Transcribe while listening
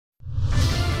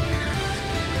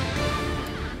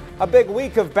A big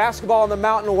week of basketball in the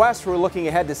Mountain West. We're looking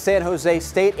ahead to San Jose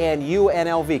State and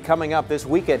UNLV coming up this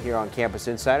weekend here on Campus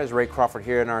Insiders. Ray Crawford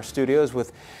here in our studios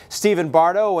with Stephen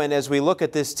Bardo. And as we look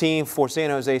at this team for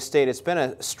San Jose State, it's been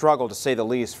a struggle to say the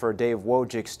least for Dave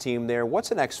Wojcik's team there.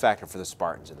 What's an X factor for the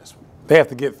Spartans in this one? They have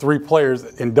to get three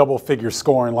players in double-figure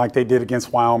scoring like they did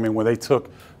against Wyoming when they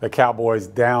took the Cowboys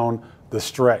down the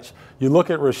stretch. You look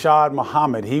at Rashad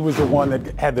Muhammad. He was the one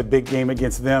that had the big game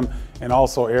against them and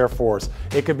also Air Force.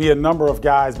 It could be a number of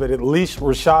guys, but at least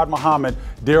Rashad Muhammad,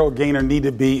 Daryl Gaynor need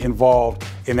to be involved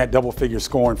in that double-figure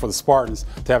scoring for the Spartans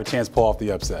to have a chance to pull off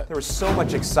the upset. There was so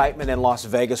much excitement in Las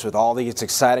Vegas with all these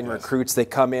exciting recruits. They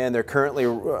come in. They're currently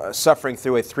suffering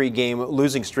through a 3-game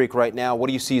losing streak right now. What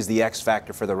do you see as the X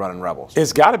factor for the Runnin Rebels?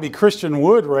 It's got to be Christian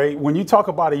Wood, Ray. When you talk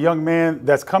about a young man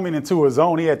that's coming into his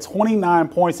own, he had 29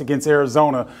 points against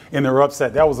Arizona in their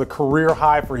upset. That was a career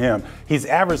high for him. He's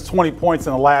averaged 20 points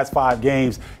in the last 5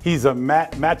 games. He's a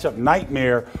matchup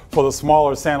nightmare for the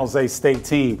smaller San Jose State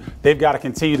team. They've got to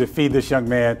continue to feed this young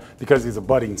man because he's a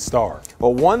budding star.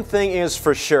 Well, one thing is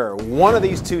for sure. One of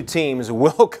these two teams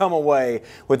will come away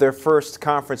with their first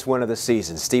conference win of the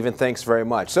season. Stephen, thanks very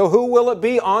much. So who will it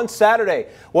be on Saturday?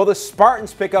 Will the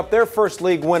Spartans pick up their first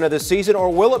league win of the season,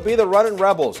 or will it be the Runnin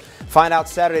Rebels? Find out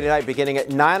Saturday night beginning at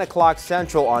 9 o'clock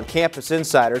Central on Campus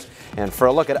Insiders. And for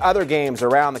a look at other games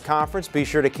around the conference, be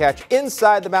sure to catch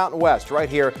Inside the Mountain West right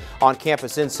here on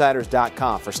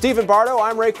CampusInsiders.com. For Stephen Bardo,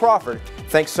 I'm Ray Crawford.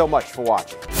 Thanks so much for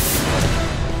watching.